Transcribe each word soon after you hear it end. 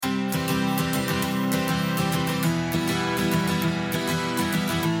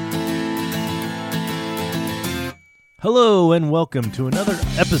Hello and welcome to another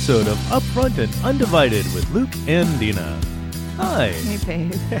episode of Upfront and Undivided with Luke and Dina. Hi. Hey,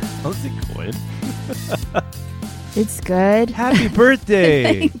 babe. How's it going? It's good. Happy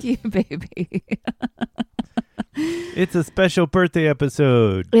birthday. Thank you, baby. It's a special birthday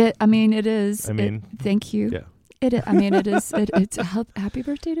episode. It is. Thank you. Yeah. It is. It's a happy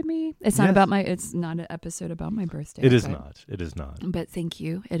birthday to me. It's not Yes. about it's not an episode about my birthday. It is not. But thank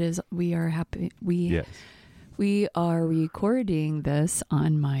you. It is. We are happy. Yes. We are recording this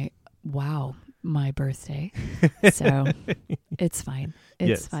on my birthday. So it's fine. It's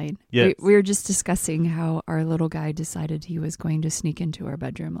Yes. fine. Yes. We were just discussing how our little guy decided he was going to sneak into our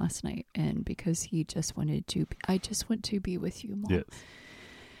bedroom last night. And because he just wanted to, I just want to be with you, Mom. Yes.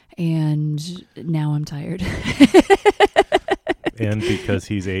 And now I'm tired. And because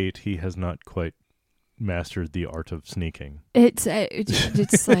he's 8, he has not quite mastered the art of sneaking. It's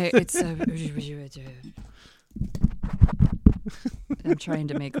I'm trying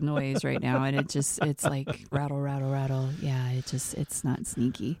to make noise right now, and it's like rattle, rattle, rattle. Yeah, it's not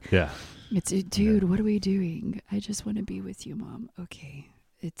sneaky. Yeah. It's dude, what are we doing? I just want to be with you, Mom. Okay,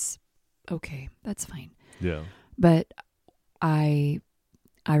 it's okay. That's fine. Yeah. But I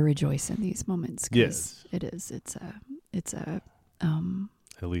rejoice in these moments. Yes. It is. It's a.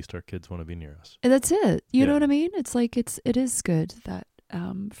 At least our kids want to be near us. That's it. You know Yeah. what I mean? It's like it is good that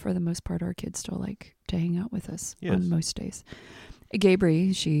for the most part our kids still like to hang out with us on most days.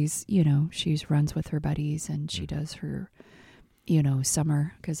 Gabri, she's runs with her buddies and she does her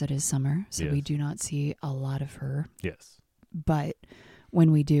summer because it is summer, so we do not see a lot of her. Yes. But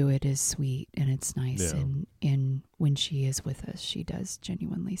when we do, it is sweet and it's nice. Yeah. And when she is with us, she does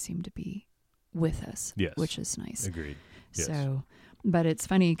genuinely seem to be with us, Yes. which is nice. Agreed. Yes. So, but it's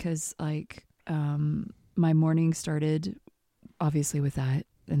funny because like my morning started obviously with that,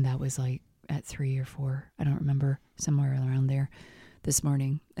 and that was like at 3 or 4. I don't remember, somewhere around there this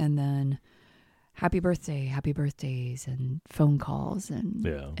morning. And then happy birthdays and phone calls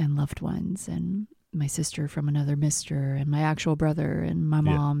and loved ones and my sister from another mister and my actual brother and my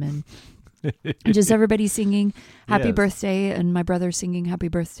mom and just everybody singing happy birthday and my brother singing happy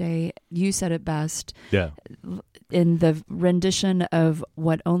birthday. You said it best. Yeah. In the rendition of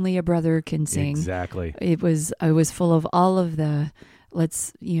what only a brother can sing. Exactly. I was full of all of the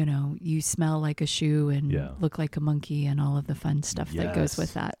you smell like a shoe and look like a monkey and all of the fun stuff that goes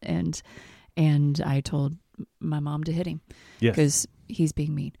with that. And I told my mom to hit him because he's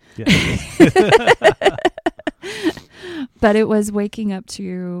being mean. Yeah. But it was waking up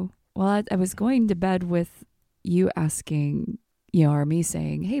to, I was going to bed with you asking, or me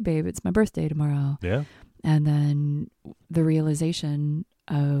saying, hey babe, it's my birthday tomorrow. Yeah. And then the realization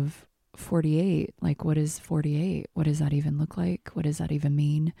of 48, like what is 48? What does that even look like? What does that even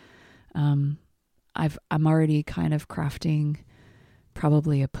mean? I'm already kind of crafting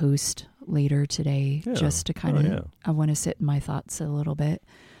probably a post later today just to kind of, I want to sit in my thoughts a little bit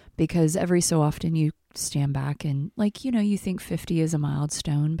because every so often you stand back and like, you think 50 is a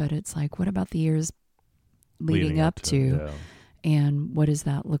milestone, but it's like, what about the years leading up to and what does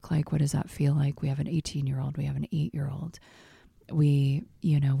that look like? What does that feel like? We have an 18-year-old. We have an 8-year-old. We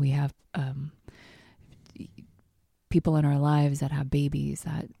have people in our lives that have babies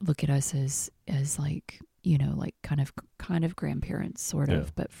that look at us as like, like kind of grandparents, sort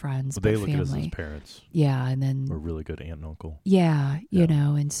of, but friends, well, but they look family. at us as parents. Yeah, and then we're really good aunt and uncle. Yeah, you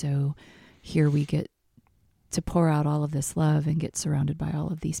know, and so here we get to pour out all of this love and get surrounded by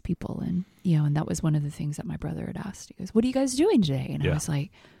all of these people. And, and that was one of the things that my brother had asked. He goes, what are you guys doing today? And I was like,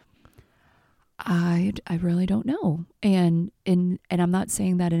 I really don't know. And I'm not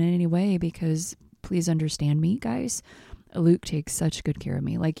saying that in any way because please understand me, guys. Luke takes such good care of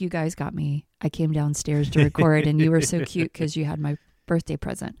me. Like you guys got me. I came downstairs to record and you were so cute because you had my birthday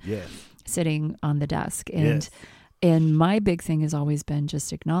present sitting on the desk. And my big thing has always been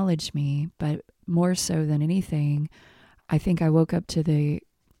just acknowledge me, but more so than anything, I think I went to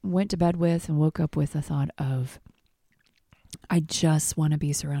bed with and woke up with a thought of, I just want to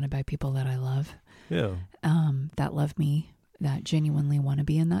be surrounded by people that I love. Yeah. That love me, that genuinely want to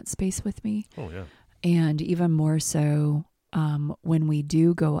be in that space with me. Oh, yeah. And even more so, when we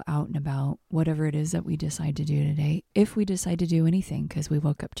do go out and about, whatever it is that we decide to do today, if we decide to do anything, because we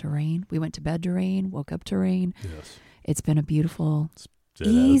woke up to rain, we went to bed to rain, woke up to rain. Yes. It's been a beautiful,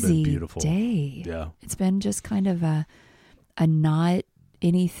 easy day. Yeah. It's been just kind of a not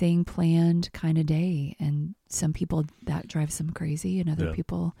anything planned kind of day. And some people that drives them crazy and other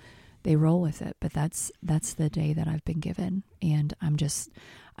people, they roll with it. But that's the day that I've been given. And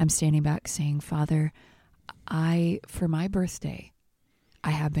I'm standing back saying, Father, for my birthday,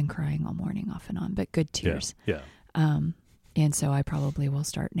 I have been crying all morning off and on, but good tears. And so I probably will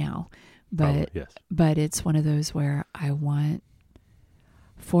start now. But yes. But it's one of those where I want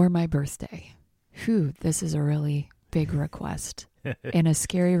for my birthday. This is a really big request and a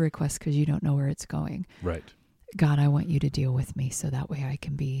scary request because you don't know where it's going. Right. God, I want you to deal with me so that way I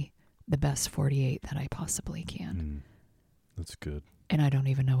can be the best 48 that I possibly can. That's good. And I don't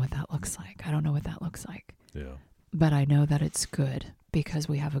even know what that looks like. I don't know what that looks like. Yeah. But I know that it's good because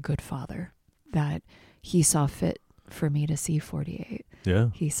we have a good Father, that he saw fit for me to see 48. Yeah.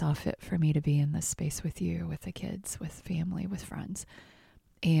 He saw fit for me to be in this space with you, with the kids, with family, with friends.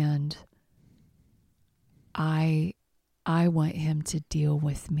 And I want him to deal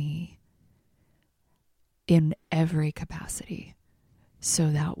with me in every capacity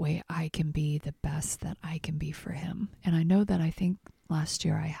so that way I can be the best that I can be for him. And I know that I think last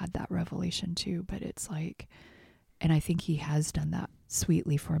year I had that revelation too, but it's like, and I think he has done that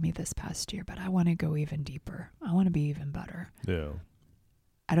sweetly for me this past year, but I want to go even deeper. I want to be even better. Yeah.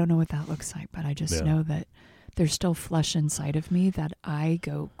 I don't know what that looks like, but I just know that there's still flesh inside of me that I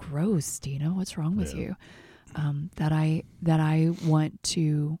go, gross, Dina, what's wrong with you? That I want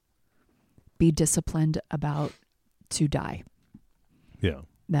to be disciplined about to die. Yeah.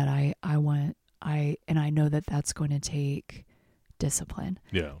 That I know that that's going to take discipline.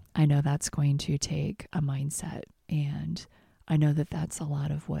 Yeah. I know that's going to take a mindset, and I know that that's a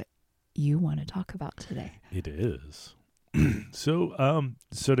lot of what you want to talk about today. It is. So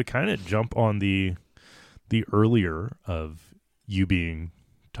to kind of jump on the earlier of you being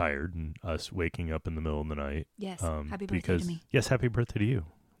tired and us waking up in the middle of the night. Yes. Happy birthday to me. Yes, happy birthday to you.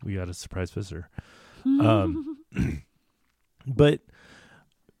 We got a surprise visitor. But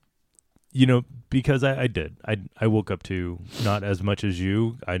because I did. I woke up to not as much as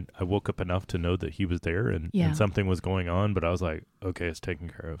you. I woke up enough to know that he was there and something was going on, but I was like, okay, it's taken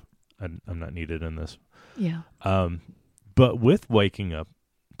care of. I'm not needed in this. Yeah. But with waking up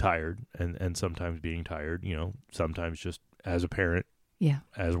tired and sometimes being tired, sometimes just as a parent,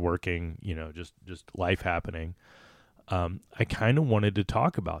 as working, just life happening. I kind of wanted to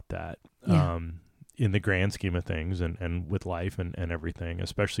talk about that. In the grand scheme of things and with life and everything,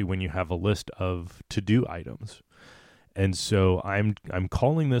 especially when you have a list of to-do items. And so I'm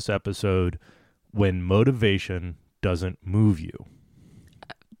calling this episode When Motivation Doesn't Move You.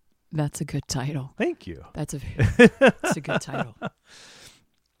 That's a good title. Thank you. That's a good title.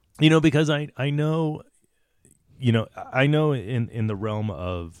 Because I know in the realm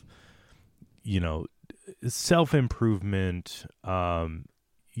of, self-improvement,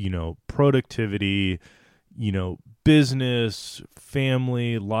 productivity, business,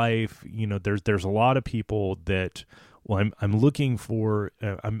 family, life, there's a lot of people that, I'm looking for,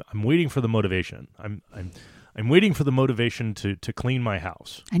 I'm waiting for the motivation. I'm waiting for the motivation to clean my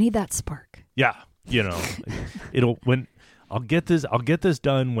house. I need that spark. Yeah. I'll get this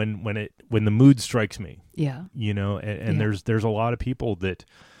done when the mood strikes me. Yeah. There's a lot of people that,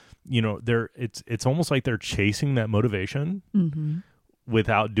 it's almost like they're chasing that motivation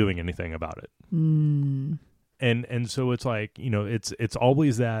without doing anything about it. And so it's like, it's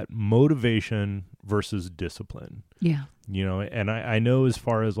always that motivation versus discipline. Yeah. And I know as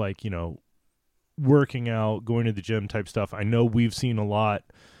far as like, working out, going to the gym type stuff, I know we've seen a lot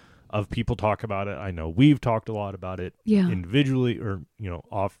of people talk about it. I know we've talked a lot about it individually or,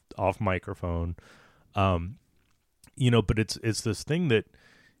 off microphone. But it's this thing that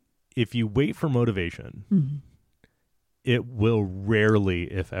if you wait for motivation, it will rarely,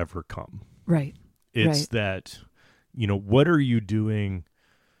 if ever, come. Right. It's that, what are you doing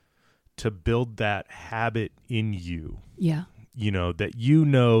to build that habit in you? Yeah.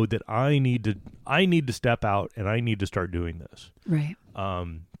 That I need to step out and I need to start doing this. Right.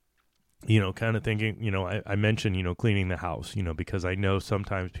 Kind of thinking, I mentioned, cleaning the house, because I know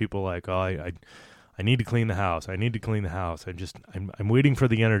sometimes people like, oh, I need to clean the house. I need to clean the house. I'm waiting for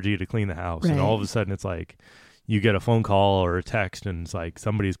the energy to clean the house. Right. And all of a sudden it's like, you get a phone call or a text and it's like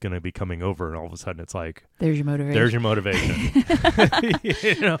somebody's going to be coming over and all of a sudden it's like, there's your motivation.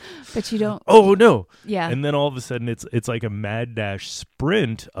 But you don't. Oh no. Yeah. And then all of a sudden it's like a mad dash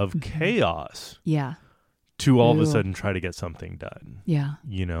sprint of chaos. Yeah. To all of a sudden try to get something done. Yeah.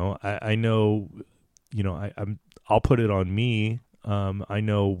 I know, I'll put it on me. I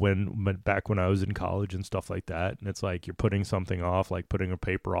know back when I was in college and stuff like that, and it's like you're putting something off, like putting a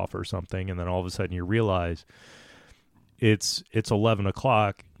paper off or something, and then all of a sudden you realize it's 11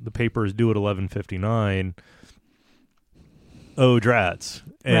 o'clock. The paper is due at 11:59. Oh, drats.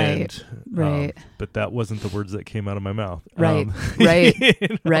 And, right. But that wasn't the words that came out of my mouth. Right.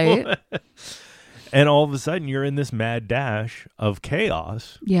 Right. And all of a sudden you're in this mad dash of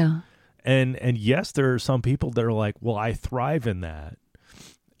chaos. Yeah. And yes, there are some people that are like, well, I thrive in that.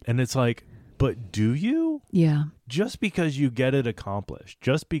 And it's like, but do you? Yeah. Just because you get it accomplished,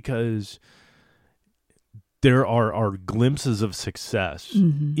 just because there are glimpses of success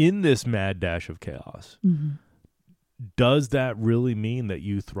in this mad dash of chaos, does that really mean that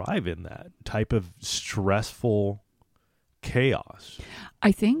you thrive in that type of stressful chaos?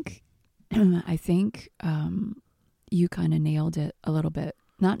 I think you kind of nailed it a little bit.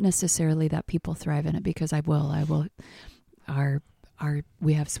 Not necessarily that people thrive in it, because I will.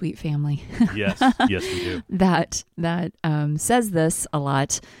 We have sweet family. Yes, we do. that says this a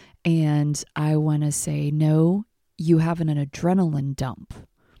lot, and I want to say, no, you have an adrenaline dump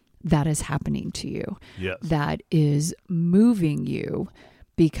that is happening to you. Yes, that is moving you,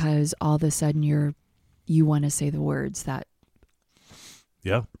 because all of a sudden you want to say the words that,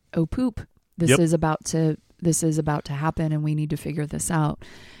 yeah, oh poop, this is about to happen, and we need to figure this out.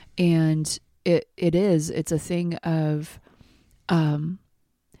 And it's a thing of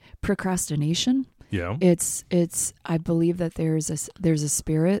procrastination. Yeah. It's I believe that there's a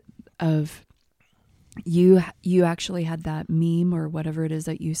spirit of you actually had that meme or whatever it is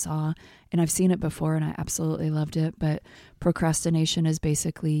that you saw, and I've seen it before and I absolutely loved it, but procrastination is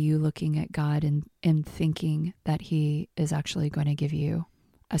basically you looking at God and thinking that he is actually going to give you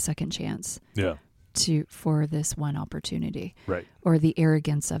a second chance. Yeah. For this one opportunity. Right. Or the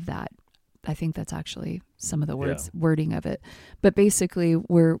arrogance of that. I think that's actually some of the wording of it. But basically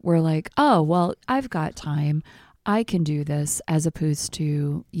we're like, oh, well, I've got time. I can do this, as opposed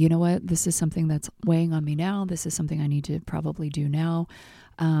to, you know what, this is something that's weighing on me now. This is something I need to probably do now.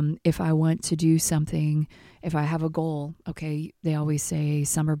 If I want to do something, if I have a goal, okay, they always say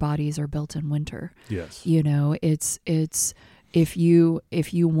summer bodies are built in winter. Yes. You know, it's if you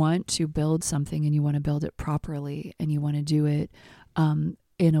want to build something and you want to build it properly and you want to do it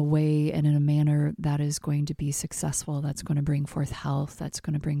in a way and in a manner that is going to be successful, that's going to bring forth health, that's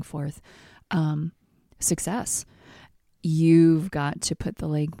going to bring forth success, you've got to put the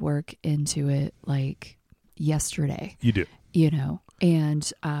legwork into it like yesterday. You do. You know,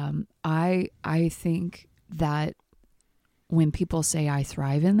 and I think that when people say I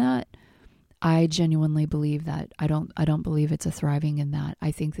thrive in that, I genuinely believe that. I don't believe it's a thriving in that.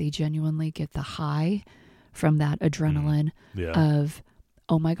 I think they genuinely get the high from that adrenaline of,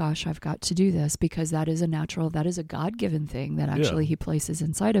 oh my gosh, I've got to do this, because that is a God-given thing that actually he places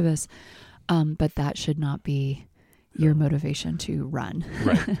inside of us. But that should not be your motivation to run.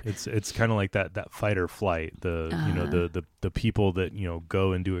 Right. It's kind of like that fight or flight. The people that, you know,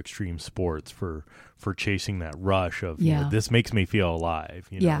 go and do extreme sports for chasing that rush of, you know, this makes me feel alive.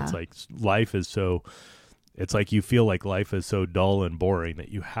 You know, it's like life is so, it's like you feel like life is so dull and boring that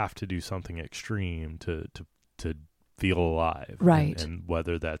you have to do something extreme to feel alive. Right. And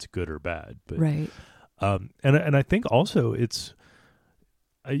whether that's good or bad. But, right. And I think also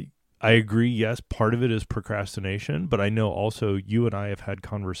I agree, yes, part of it is procrastination, but I know also you and I have had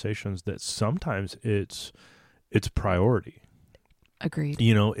conversations that sometimes it's priority. Agreed.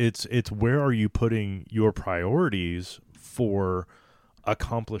 You know, it's where are you putting your priorities for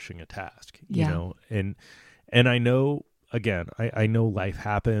accomplishing a task, you know? And I know, again, I know life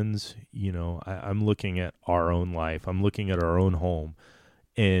happens, you know, I'm looking at our own life, I'm looking at our own home,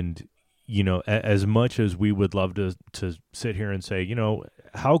 and you know, as much as we would love to sit here and say, you know,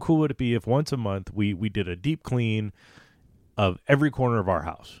 how cool would it be if once a month we did a deep clean of every corner of our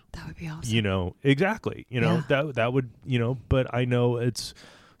house? That would be awesome. You know, exactly. You know, that would, you know, but I know it's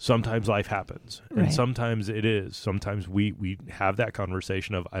sometimes life happens and sometimes it is. Sometimes we have that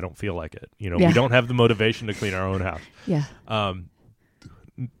conversation of, I don't feel like it. You know, we don't have the motivation to clean our own house. Yeah.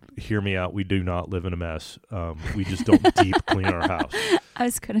 Hear me out. We do not live in a mess. We just don't deep clean our house. I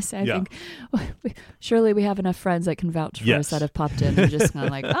was going to say, I think surely we have enough friends that can vouch for us that have popped in and just kind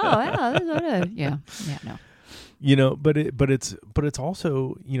of like, oh, yeah, no. You know, but it's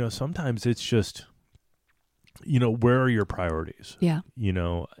also, you know, sometimes it's just, you know, where are your priorities? Yeah. You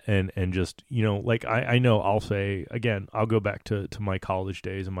know, and just, you know, like I know I'll say, again, I'll go back to my college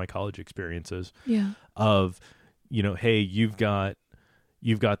days and my college experiences of, you know, hey, you've got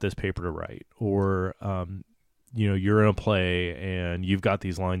this paper to write, or, you know, you're in a play and you've got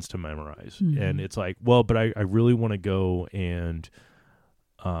these lines to memorize. Mm-hmm. And it's like, well, but I really want to go and,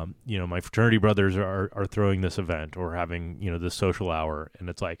 you know, my fraternity brothers are throwing this event or having, you know, this social hour. And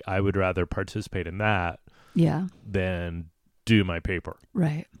it's like, I would rather participate in that than do my paper.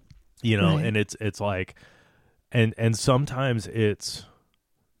 Right. You know, and it's like, and sometimes it's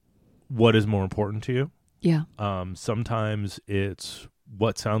what is more important to you. Yeah. Sometimes it's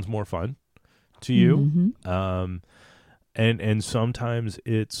what sounds more fun to you. Mm-hmm. And sometimes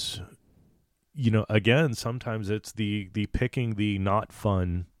it's, again, sometimes it's the picking the not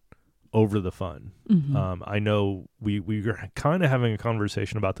fun over the fun. Mm-hmm. I know we were kind of having a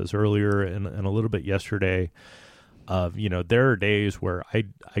conversation about this earlier and a little bit yesterday of, there are days where I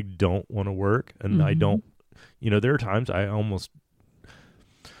don't want to work, and mm-hmm. I don't, there are times I almost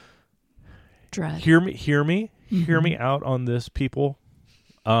dread. Hear me out on this, people.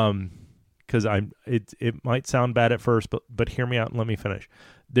 Because it might sound bad at first, but hear me out and let me finish.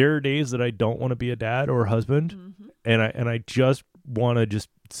 There are days that I don't want to be a dad or a husband, mm-hmm. and I just want to just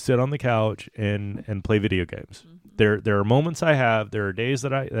sit on the couch and play video games. Mm-hmm. There are moments I have. There are days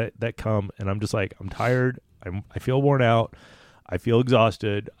that come, and I'm just like, I'm tired. I feel worn out. I feel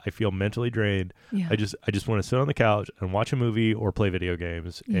exhausted. I feel mentally drained. Yeah. I just want to sit on the couch and watch a movie or play video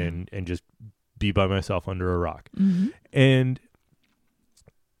games and just be by myself under a rock. Mm-hmm. And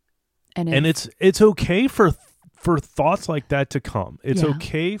it's okay for thoughts like that to come. It's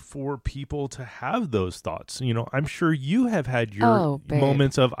okay for people to have those thoughts. I'm sure you have had your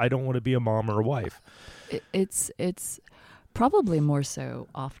moments of, I don't want to be a mom or a wife. It's probably more so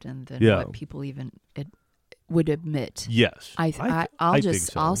often than what people even would admit. Yes.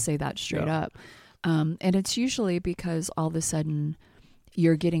 I'll say that straight up. And it's usually because all of a sudden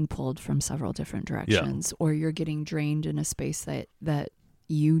you're getting pulled from several different directions, or you're getting drained in a space that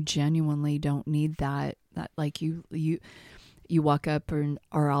you genuinely don't need that like you walk up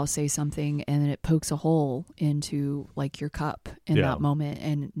or I'll say something and it pokes a hole into like your cup in that moment,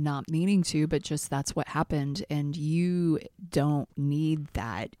 and not meaning to, but just that's what happened, and you don't need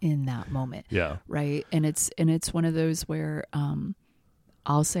that in that moment. Yeah. Right. And it's one of those where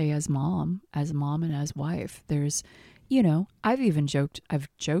I'll say as mom and as wife, there's, I've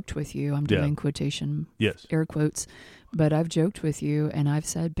joked with you. I'm doing quotation, air quotes, but I've joked with you and I've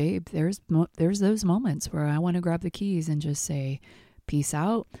said, babe, there's those moments where I want to grab the keys and just say, peace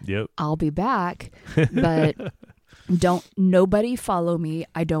out. Yep. I'll be back, but nobody follow me.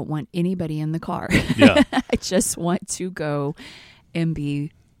 I don't want anybody in the car. Yeah. I just want to go and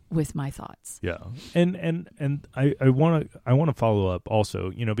be with my thoughts. Yeah. And I want to follow up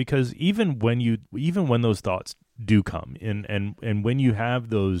also, because even when those thoughts do come and when you have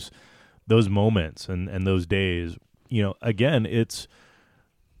those moments and those days, again, it's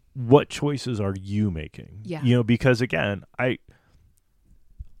what choices are you making? Yeah. Because again, I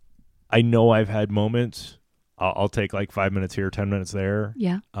know I've had moments, I'll take like 5 minutes here, 10 minutes there.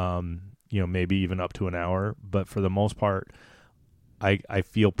 Yeah. Maybe even up to an hour, but for the most part, I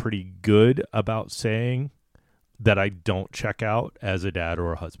feel pretty good about saying that I don't check out as a dad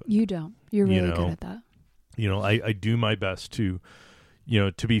or a husband. You don't. You're really good at that. I do my best to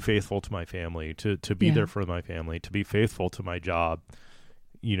be faithful to my family, to be there for my family, to be faithful to my job,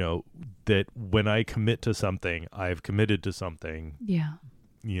 that when I commit to something, I've committed to something. Yeah.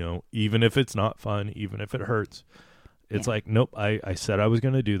 Even if it's not fun, even if it hurts, it's like, nope, I said I was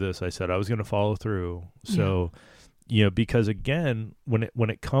going to do this. I said I was going to follow through. So, because again, when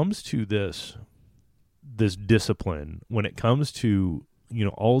it comes to this discipline, when it comes to,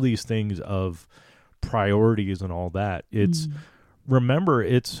 all these things of priorities and all that, remember,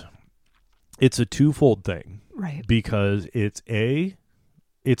 it's a twofold thing, right? Because it's a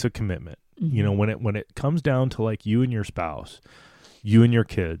commitment. Mm-hmm. When it comes down to like you and your spouse, you and your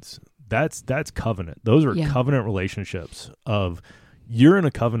kids, that's covenant. Those are covenant relationships of you're in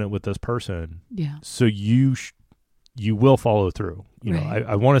a covenant with this person. Yeah. So you will follow through. Right.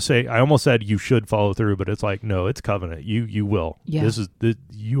 I want to say, I almost said you should follow through, but it's like, no, it's covenant. You will. Yeah.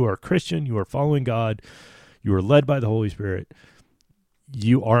 You are Christian. You are following God. You are led by the Holy Spirit.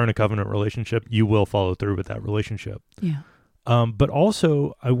 You are in a covenant relationship. You will follow through with that relationship. Yeah. But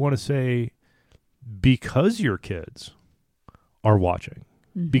also I want to say, because your kids are watching,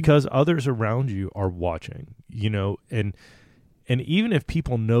 mm-hmm. because others around you are watching, and even if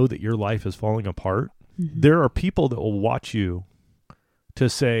people know that your life is falling apart, mm-hmm. there are people that will watch you to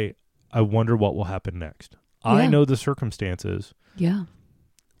say, I wonder what will happen next. Yeah. I know the circumstances. Yeah.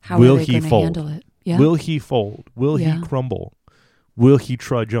 How will he fold? Handle it? Yeah. Will he fold? Will he crumble? Will he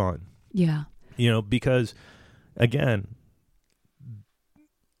trudge on? Yeah. Because again,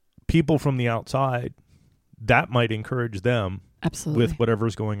 people from the outside, that might encourage them absolutely with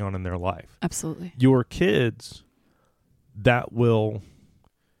whatever's going on in their life. Absolutely. Your kids, that will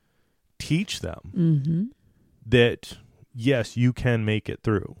teach them mm-hmm. that yes, you can make it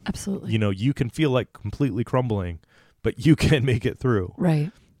through. Absolutely. You can feel like completely crumbling, but you can make it through.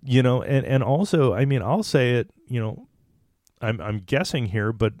 Right. And also, I'll say it, I'm guessing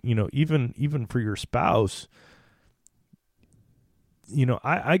here, but even for your spouse,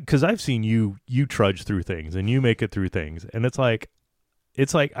 because I've seen you trudge through things and you make it through things, and it's like,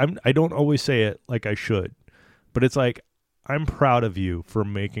 it's like, I don't always say it like I should, but it's like, I'm proud of you for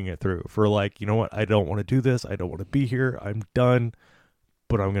making it through, for like, you know what? I don't want to do this. I don't want to be here. I'm done,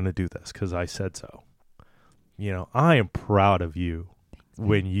 but I'm going to do this because I said so. You know, I am proud of you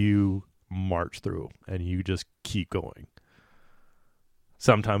when you march through and you just keep going.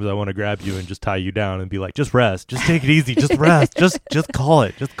 Sometimes I want to grab you and just tie you down and be like, just rest, just take it easy, just rest, just call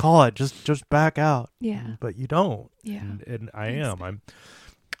it, just back out. Yeah. But you don't. Yeah. And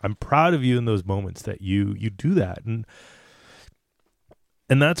I'm proud of you in those moments that you do that. And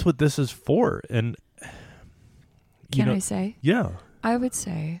that's what this is for. And can I say? Yeah. I would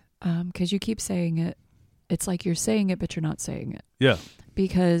say, because you keep saying it, it's like you're saying it, but you're not saying it. Yeah.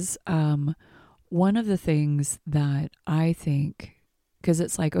 Because one of the things that I think, because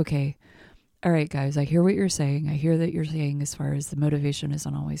it's like, okay, all right, guys, I hear what you're saying. I hear that you're saying as far as the motivation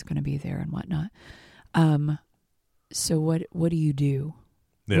isn't always going to be there and whatnot. So what do you do?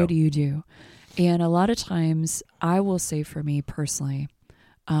 Yeah. What do you do? And a lot of times I will say for me personally,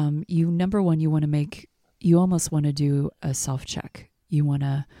 number one, you almost want to do a self-check. You want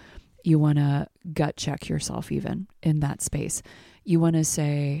to gut check yourself even in that space. You want to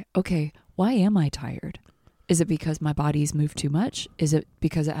say, okay, why am I tired? Is it because my body's moved too much? Is it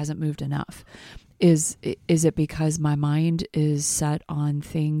because it hasn't moved enough? Is it because my mind is set on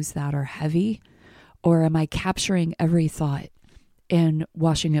things that are heavy? Or am I capturing every thought and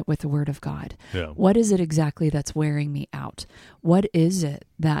washing it with the word of God? Yeah. What is it exactly that's wearing me out? What is it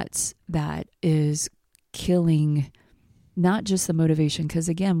that is killing not just the motivation? Because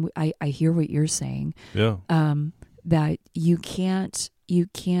again, I hear what you're saying. Yeah. That you can't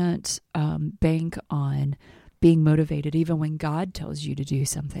bank on being motivated even when God tells you to do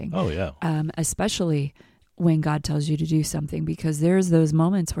something. Oh yeah. Especially when God tells you to do something, because there's those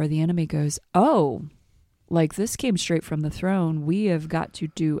moments where the enemy goes, oh, like this came straight from the throne. We have got to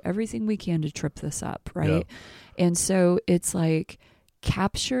do everything we can to trip this up, right? Yeah. And so it's like,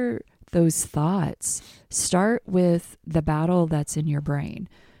 capture those thoughts. Start with the battle that's in your brain.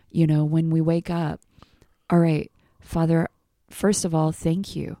 You know, when we wake up, all right, Father, first of all,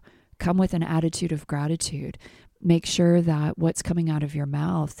 thank you. Come with an attitude of gratitude. Make sure that what's coming out of your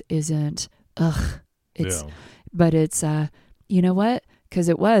mouth isn't, but it's, you know what? Because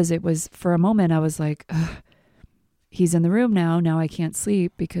it was for a moment, I was like, ugh, he's in the room now. Now I can't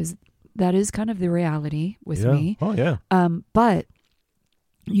sleep, because that is kind of the reality with me. Oh, yeah. But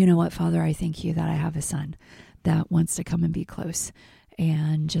you know what, Father, I thank you that I have a son that wants to come and be close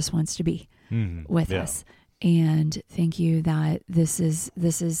and just wants to be with us. And thank you that this is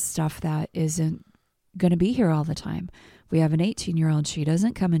stuff that isn't going to be here all the time. We have an 18-year-old. She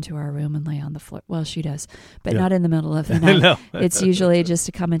doesn't come into our room and lay on the floor. Well, she does, but not in the middle of the night. No. It's usually just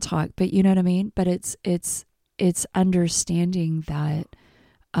to come and talk. But you know what I mean? But it's understanding that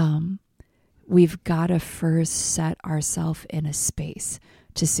we've got to first set ourselves in a space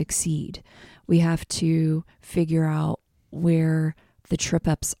to succeed. We have to figure out where the trip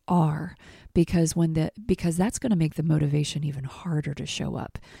ups are, because that's going to make the motivation even harder to show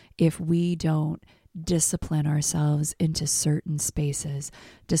up if we don't discipline ourselves into certain spaces,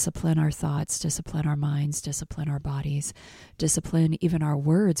 discipline our thoughts, discipline our minds, discipline our bodies, discipline even our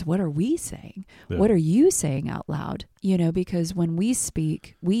words. What are we saying? Yeah. What are you saying out loud? You know, because when we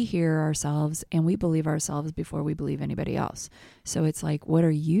speak, we hear ourselves and we believe ourselves before we believe anybody else. So it's like, what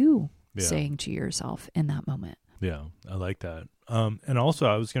are you saying to yourself in that moment? Yeah, I like that. And also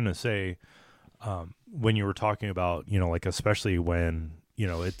I was going to say, when you were talking about, you know, like, especially when, you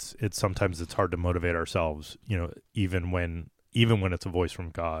know, it's sometimes it's hard to motivate ourselves, you know, even when it's a voice from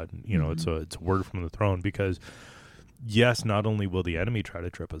God, you know, it's a word from the throne, because yes, not only will the enemy try to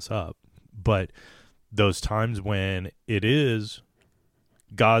trip us up, but those times when it is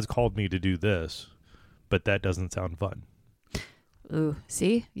God's called me to do this, but that doesn't sound fun. Ooh,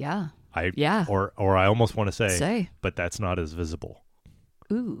 see? Yeah. Or I almost want to say, but that's not as visible.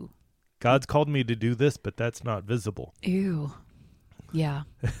 Ooh. God's called me to do this, but that's not visible. Ew. Yeah.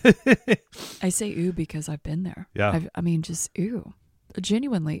 I say ew because I've been there. Yeah. I mean, just ew.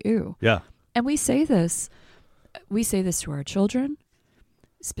 Genuinely ew. Yeah. And we say this to our children,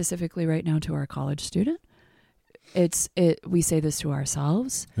 specifically right now to our college student. We say this to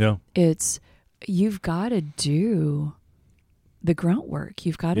ourselves. Yeah. You've got to do the grunt work.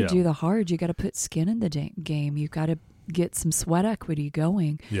 You've got to do the hard. You got to put skin in the game. You've got to get some sweat equity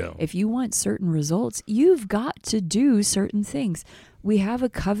going. Yeah. If you want certain results, you've got to do certain things. We have a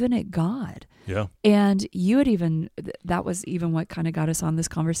covenant God. Yeah. And that was even what kind of got us on this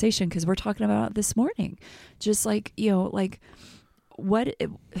conversation, because we're talking about it this morning. Just like, you know, like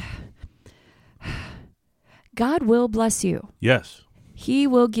God will bless you. Yes. He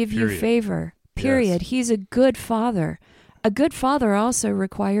will give you favor. Period. Yes. He's a good father. A good father also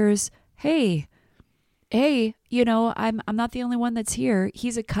requires, hey, you know, I'm not the only one that's here.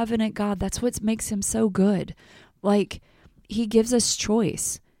 He's a covenant God. That's what makes him so good. Like, he gives us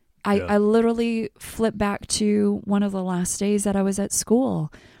choice. I literally flip back to one of the last days that I was at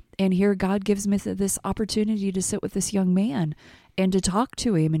school, and here God gives me this opportunity to sit with this young man and to talk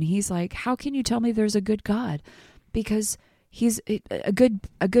to him. And he's like, how can you tell me there's a good God? Because he's a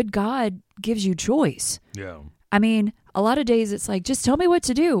good God gives you choice. Yeah. I mean, a lot of days it's like, just tell me what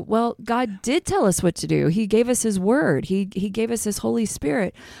to do. Well, God did tell us what to do. He gave us his word. He gave us his Holy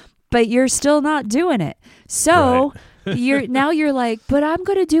Spirit, but you're still not doing it. So you're like, but I'm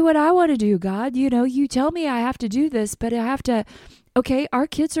going to do what I want to do, God. You know, you tell me I have to do this, but I have to. Okay, our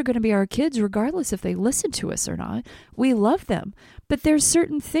kids are going to be our kids regardless if they listen to us or not. We love them, but there's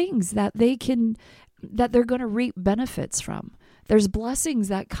certain things that they're going to reap benefits from. There's blessings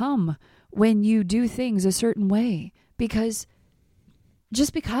that come when you do things a certain way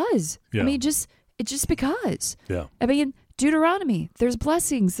just because. Yeah. I mean, just because. Yeah. I mean, Deuteronomy, there's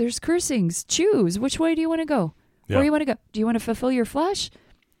blessings, there's cursings. Choose. Which way do you want to go? Yeah. Where do you want to go? Do you want to fulfill your flesh?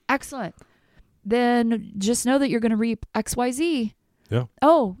 Excellent. Then just know that you're going to reap XYZ. Yeah.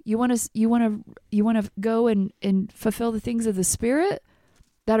 Oh, you want to go and fulfill the things of the Spirit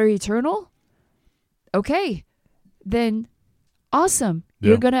that are eternal? Okay. Then awesome.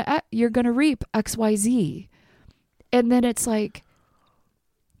 Yeah. You're going to reap XYZ. And then it's like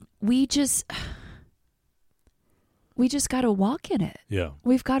we just got to walk in it. Yeah.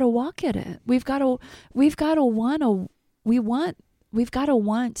 We've got to walk in it. We've got to want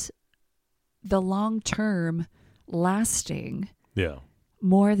the long-term lasting. Yeah.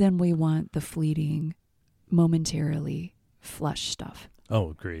 More than we want the fleeting, momentarily flesh stuff.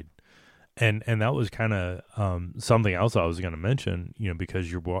 Oh, agreed. And that was kind of something else I was going to mention, you know,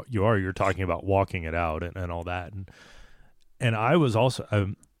 because you're talking about walking it out and all that. And I was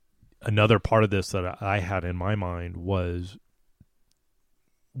also another part of this that I had in my mind was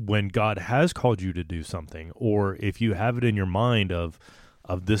when God has called you to do something, or if you have it in your mind of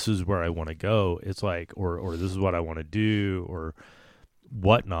this is where I want to go, it's like, or this is what I want to do, or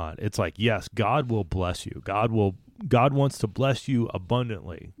whatnot. It's like, yes, God will bless you. God wants to bless you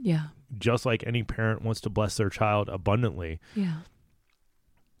abundantly. Yeah. Just like any parent wants to bless their child abundantly. Yeah.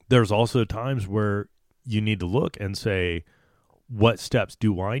 There's also times where you need to look and say, what steps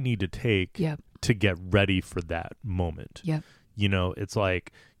do I need to take to get ready for that moment? Yeah. You know, it's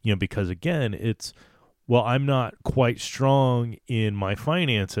like, you know, because again, it's, well, I'm not quite strong in my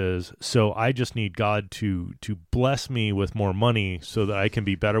finances, so I just need God to bless me with more money so that I can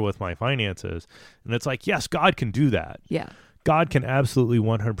be better with my finances. And it's like, yes, God can do that. Yeah. God can absolutely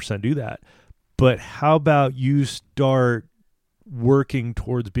 100% do that. But how about you start working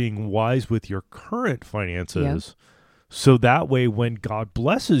towards being wise with your current finances so that way when God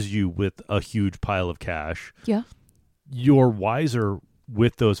blesses you with a huge pile of cash, you're wiser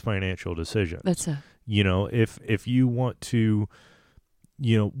with those financial decisions. That's it. You know, if you want to,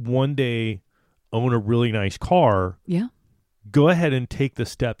 you know, one day own a really nice car, go ahead and take the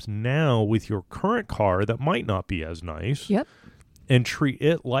steps now with your current car that might not be as nice, and treat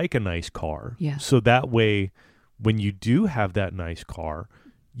it like a nice car. Yeah. So that way, when you do have that nice car,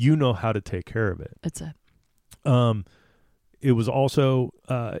 you know how to take care of it. That's it. It was also,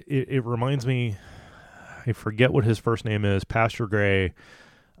 it reminds me, I forget what his first name is, Pastor Gray.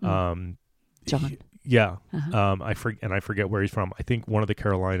 John. I forget where he's from. I think one of the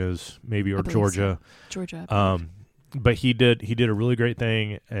Carolinas, maybe, or Georgia. So. Georgia. But he did a really great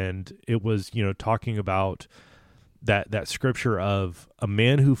thing, and it was, you know, talking about that scripture of a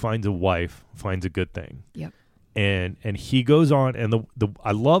man who finds a wife finds a good thing. Yep. And he goes on, and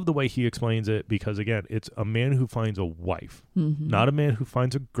I love the way he explains it, because again, it's a man who finds a wife, not a man who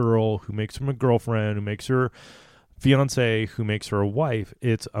finds a girl, who makes her a girlfriend, who makes her fiance, who makes her a wife.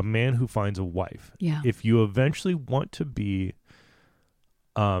 It's a man who finds a wife. Yeah. If you eventually want to be,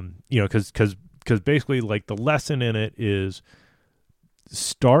 you know, because basically, like, the lesson in it is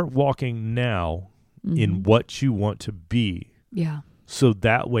start walking now in what you want to be. Yeah. So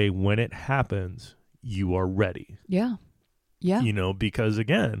that way, when it happens, you are ready. Yeah. Yeah. You know, because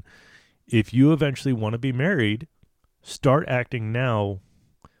again, if you eventually want to be married, start acting now,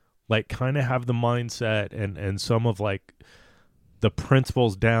 like, kind of have the mindset and some of, like, the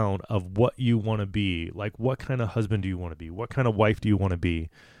principles down of what you want to be. Like, what kind of husband do you want to be? What kind of wife do you want to be?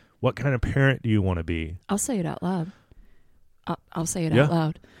 What kind of parent do you want to be? I'll say it out loud. I'll say it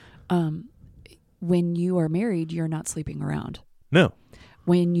out loud. When you are married, you're not sleeping around. No.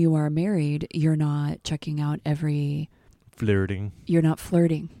 When you are married, you're not checking out every flirting. You're not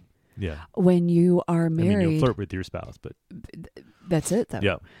flirting. Yeah. When you are married, I mean, you'll flirt with your spouse, but that's it, though.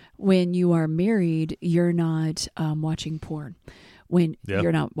 Yeah. When you are married, you're not watching porn. When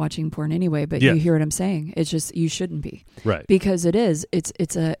you're not watching porn anyway, but you hear what I'm saying. It's just you shouldn't be, right? Because it is.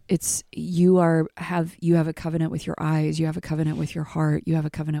 You have a covenant with your eyes. You have a covenant with your heart. You have a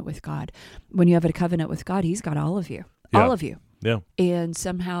covenant with God. When you have a covenant with God, He's got all of you, all of you. Yeah. And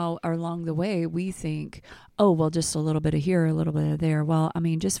somehow along the way, we think, oh, well, just a little bit of here, a little bit of there. Well, I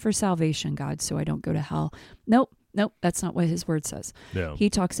mean, just for salvation, God, so I don't go to hell. Nope, that's not what His word says. Yeah. He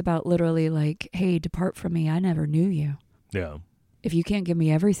talks about literally like, hey, depart from me. I never knew you. Yeah. If you can't give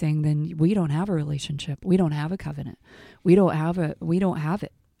me everything, then we don't have a relationship. We don't have a covenant. We don't have it.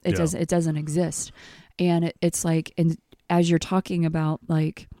 It doesn't exist. And it's like, and as you're talking about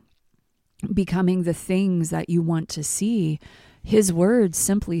like becoming the things that you want to see, His word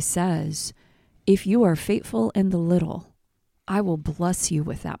simply says, if you are faithful in the little, I will bless you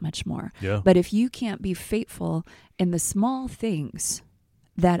with that much more. Yeah. But if you can't be faithful in the small things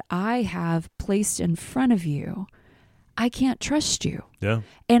that I have placed in front of you, I can't trust you. Yeah.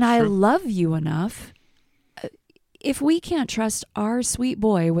 And I love you enough. If we can't trust our sweet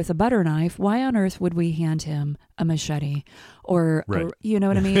boy with a butter knife, why on earth would we hand him a machete? Or you know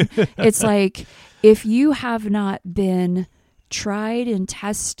what I mean? It's like, if you have not been tried and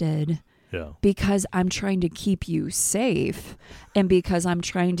tested, because I'm trying to keep you safe and because I'm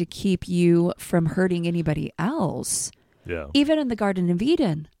trying to keep you from hurting anybody else. Yeah. Even in the Garden of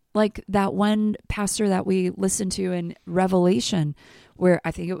Eden, like that one pastor that we listened to in Revelation, where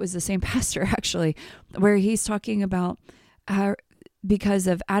I think it was the same pastor actually, where he's talking about how because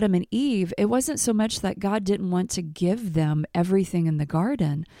of Adam and Eve, it wasn't so much that God didn't want to give them everything in the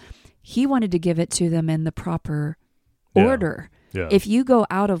garden. He wanted to give it to them in the proper order. Yeah. If you go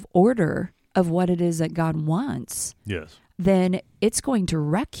out of order of what it is that God wants, then it's going to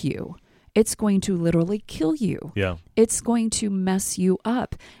wreck you. It's going to literally kill you. Yeah. It's going to mess you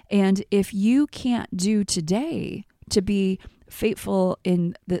up. And if you can't do today to be faithful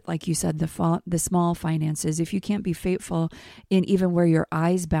in the, like you said, the small finances, if you can't be faithful in even where your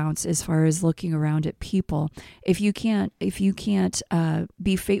eyes bounce as far as looking around at people, if you can't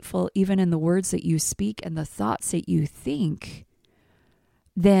be faithful even in the words that you speak and the thoughts that you think,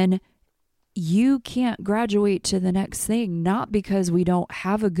 then you can't graduate to the next thing, not because we don't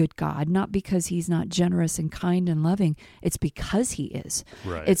have a good God, not because He's not generous and kind and loving. It's because He is.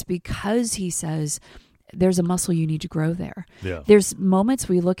 Right. It's because He says there's a muscle you need to grow there. Yeah. There's moments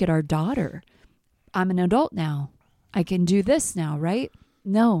we look at our daughter. I'm an adult now. I can do this now, right?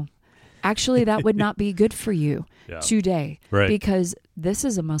 No. Actually, that would not be good for you today, right? Because this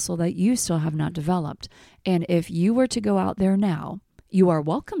is a muscle that you still have not developed. And if you were to go out there now, you are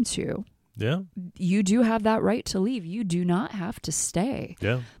welcome to. Yeah. You do have that right to leave. You do not have to stay.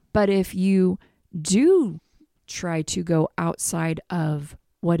 Yeah. But if you do try to go outside of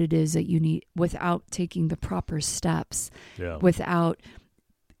what it is that you need without taking the proper steps, without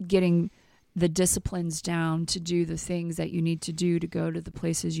getting the disciplines down to do the things that you need to do to go to the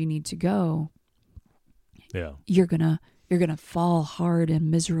places you need to go, you're gonna fall hard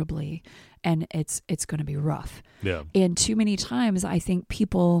and miserably, and it's gonna be rough. Yeah. And too many times I think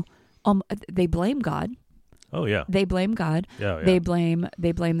people they blame God. Oh yeah. They blame God. Yeah. They blame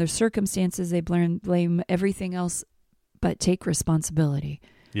their circumstances. They blame everything else, but take responsibility.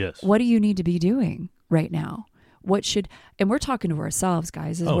 Yes. What do you need to be doing right now? And we're talking to ourselves,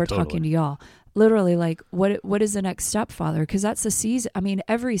 guys, as we're talking to y'all. Literally, like, what is the next step, Father? Because that's the season. I mean,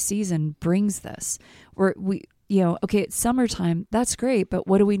 every season brings this. It's summertime. That's great, but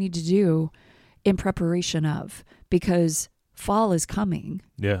what do we need to do in preparation of? Because fall is coming.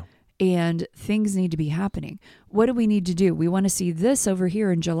 Yeah. And things need to be happening. What do we need to do? We want to see this over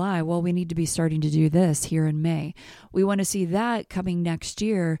here in July. Well, we need to be starting to do this here in May. We want to see that coming next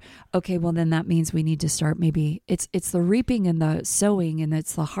year. Okay, well, then that means we need to start maybe it's the reaping and the sowing and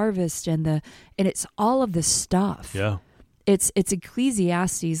it's the harvest and it's all of this stuff. Yeah. It's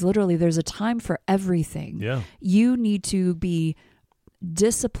Ecclesiastes. Literally, there's a time for everything. Yeah. You need to be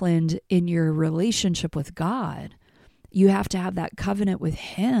disciplined in your relationship with God. You have to have that covenant with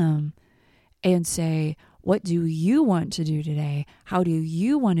Him and say, what do you want to do today? How do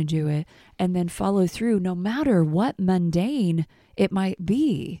you want to do it? And then follow through no matter what mundane it might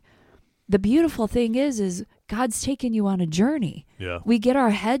be. The beautiful thing is God's taken you on a journey. Yeah. We get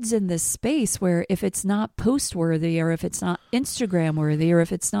our heads in this space where if it's not post worthy or if it's not Instagram worthy or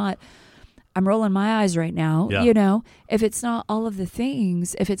if it's not, I'm rolling my eyes right now, if it's not all of the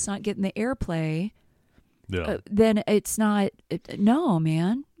things, if it's not getting the airplay, then it's not, no,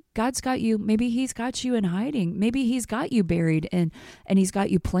 man, God's got you. Maybe he's got you in hiding. Maybe he's got you buried and he's got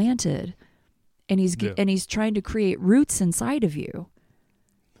you planted, and he's trying to create roots inside of you.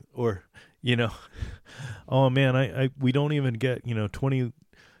 Or, oh man, we don't even get,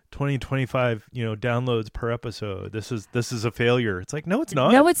 20, 25, downloads per episode. This is a failure. It's like, no, it's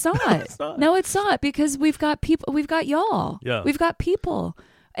not. No, it's not. It's not. No, it's not, because we've got people. We've got y'all. Yeah. We've got people.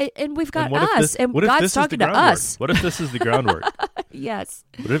 And we've got us, and God's talking to us. What if this is the groundwork? Yes.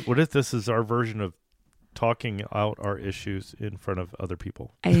 What if this is our version of talking out our issues in front of other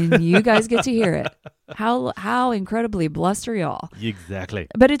people? And you guys get to hear it. How incredibly blessed are y'all? Exactly.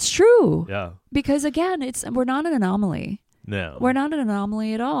 But it's true. Yeah. Because again, we're not an anomaly. No. We're not an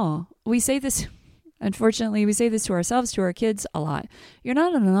anomaly at all. We say this, unfortunately, we say this to ourselves, to our kids a lot. You're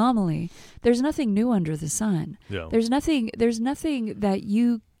not an anomaly. There's nothing new under the sun. Yeah. There's nothing that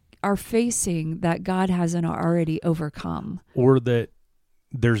you are facing that God hasn't already overcome. Or that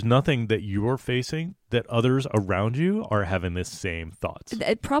there's nothing that you're facing that others around you are having the same thoughts.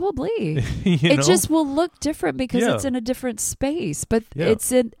 Probably. It just will look different because it's in a different space, but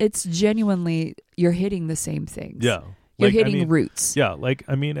it's genuinely, you're hitting the same things. Yeah. You're hitting roots. Yeah.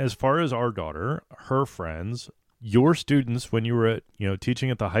 As far as our daughter, her friends, your students, when you were at, teaching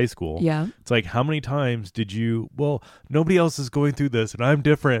at the high school, it's like, how many times did nobody else is going through this and I'm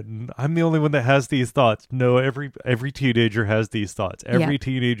different and I'm the only one that has these thoughts. No, every teenager has these thoughts. Every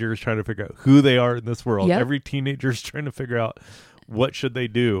teenager is trying to figure out who they are in this world. Yep. Every teenager is trying to figure out what should they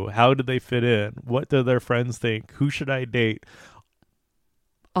do? How do they fit in? What do their friends think? Who should I date?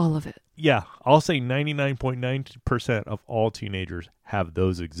 All of it. Yeah, I'll say 99.9% of all teenagers have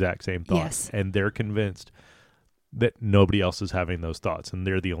those exact same thoughts. Yes. And they're convinced that nobody else is having those thoughts, and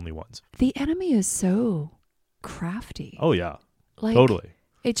they're the only ones. The enemy is so crafty. Oh, yeah. Totally.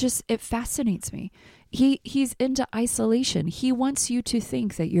 It fascinates me. He's into isolation. He wants you to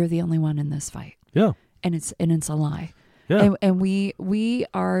think that you're the only one in this fight. Yeah. And it's a lie. Yeah. And we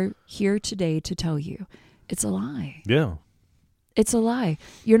are here today to tell you it's a lie. Yeah. It's a lie.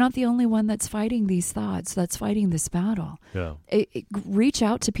 You're not the only one that's fighting these thoughts, that's fighting this battle. Yeah. Reach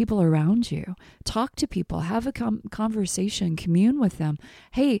out to people around you. Talk to people. Have a conversation. Commune with them.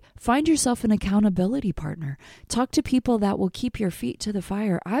 Hey, find yourself an accountability partner. Talk to people that will keep your feet to the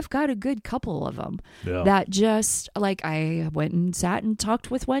fire. I've got a good couple of them that just, I went and sat and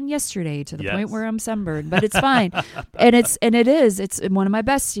talked with one yesterday to the point where I'm sunburned, but it's fine. It's one of my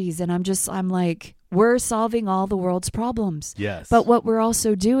besties, and I'm like, we're solving all the world's problems. Yes. But what we're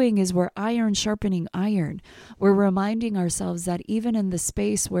also doing is we're iron sharpening iron. We're reminding ourselves that even in the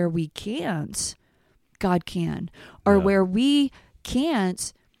space where we can't, God can. Or where we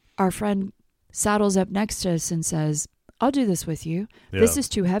can't, our friend saddles up next to us and says, I'll do this with you. Yeah. This is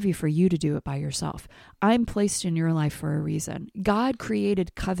too heavy for you to do it by yourself. I'm placed in your life for a reason. God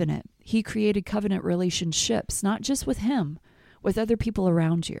created covenant. He created covenant relationships, not just with him, with other people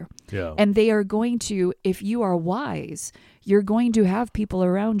around you. Yeah. And they are going to, if you are wise, you're going to have people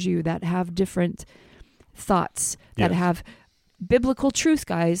around you that have different thoughts, that have biblical truth,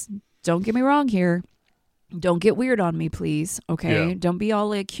 guys. Don't get me wrong here. Don't get weird on me, please. Okay. Yeah. Don't be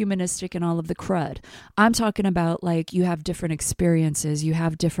all humanistic and all of the crud. I'm talking about you have different experiences. You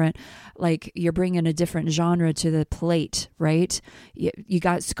have different, you're bringing a different genre to the plate, right? You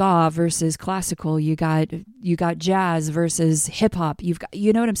got ska versus classical. You got jazz versus hip hop. You've got,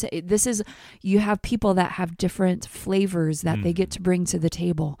 you know what I'm saying? You have people that have different flavors that they get to bring to the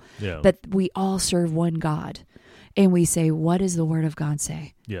table. Yeah. But we all serve one God. And we say, what does the Word of God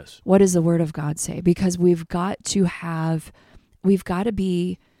say? Yes. What does the Word of God say? Because we've got to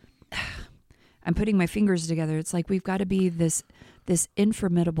be, I'm putting my fingers together. It's like we've got to be this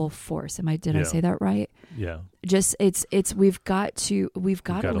informable force. Did I say that right? Yeah. Just we've got to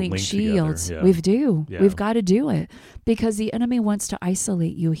link shields. Yeah. We do. Yeah. We've got to do it because the enemy wants to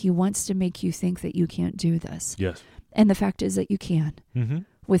isolate you. He wants to make you think that you can't do this. Yes. And the fact is that you can. Mm-hmm.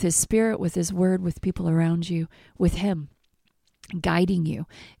 With his spirit, with his word, with people around you, with him guiding you,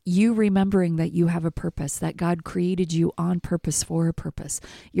 you remembering that you have a purpose, that God created you on purpose for a purpose.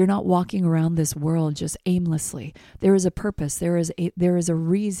 You're not walking around this world just aimlessly. There is a purpose. There is a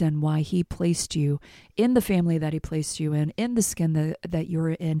reason why he placed you in the family that he placed you in the skin that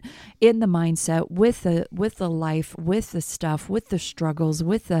you're in the mindset, with the life, with the stuff, with the struggles,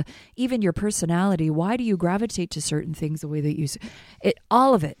 with even your personality. Why do you gravitate to certain things the way that you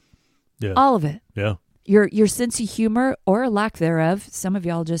all of it. Yeah. All of it. Yeah. Your sense of humor or lack thereof. Some of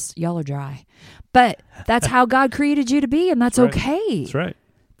y'all are dry, but that's how God created you to be. And that's okay. That's right.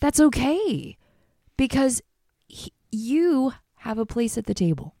 That's okay. Because you have a place at the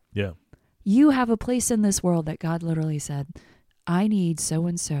table. Yeah. You have a place in this world that God literally said, I need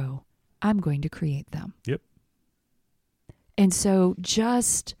so-and-so. I'm going to create them. Yep. And so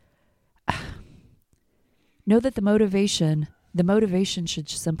just know that the motivation should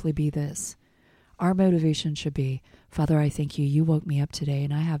simply be this. Our motivation should be, Father, I thank you. You woke me up today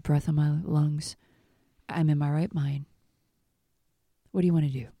and I have breath in my lungs. I'm in my right mind. What do you want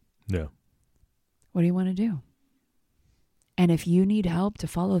to do? Yeah. What do you want to do? And if you need help to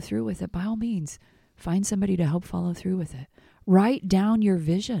follow through with it, by all means, find somebody to help follow through with it. Write down your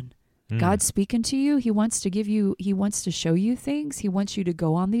vision. God's speaking to you. He wants to show you things. He wants you to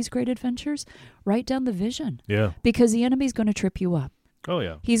go on these great adventures. Write down the vision. Yeah. Because the enemy's going to trip you up. Oh,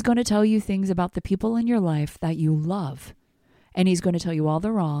 yeah. He's going to tell you things about the people in your life that you love. And he's going to tell you all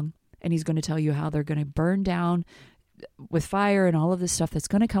the wrong. And he's going to tell you how they're going to burn down with fire and all of this stuff that's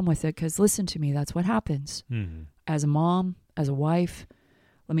going to come with it. Because listen to me, that's what happens. Mm-hmm. As a mom, as a wife,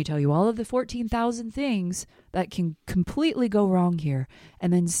 let me tell you all of the 14,000 things that can completely go wrong here.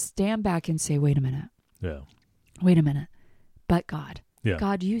 And then stand back and say, wait a minute. Yeah. Wait a minute. But God. Yeah.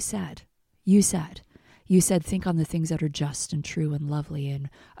 God, you said, think on the things that are just and true and lovely and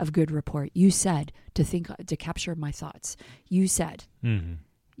of good report. You said to capture my thoughts. You said,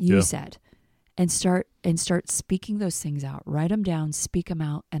 said, and start speaking those things out. Write them down, speak them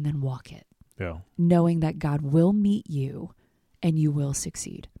out, and then walk it. Yeah. Knowing that God will meet you and you will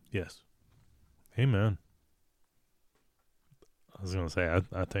succeed. Yes. Amen. I was going to say,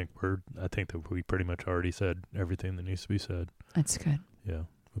 I think that we pretty much already said everything that needs to be said. That's good. Yeah.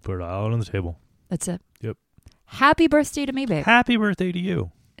 We put it all on the table. That's it. Yep. Happy birthday to me, babe. Happy birthday to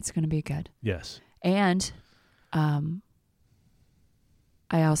you. It's going to be good. Yes. And I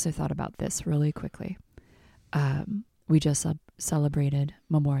also thought about this really quickly. We just celebrated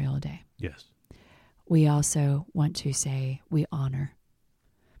Memorial Day. Yes. We also want to say we honor.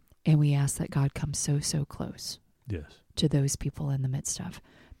 And we ask that God come so close. Yes. To those people in the midst of.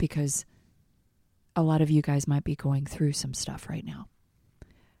 Because a lot of you guys might be going through some stuff right now.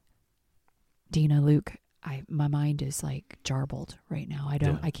 Dina, Luke, my mind is like jarbled right now. I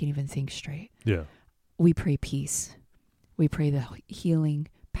can't even think straight. Yeah. We pray peace. We pray the healing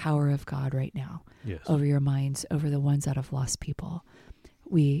power of God right now. Yes. Over your minds, over the ones that have lost people.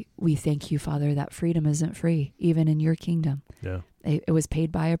 We thank you, Father, that freedom isn't free, even in your kingdom. Yeah. It was paid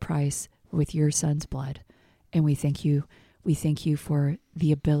by a price with your son's blood. And we thank you. We thank you for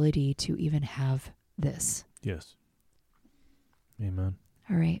the ability to even have this. Yes. Amen.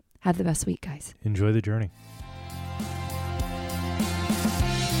 All right. Have the best week, guys. Enjoy the journey.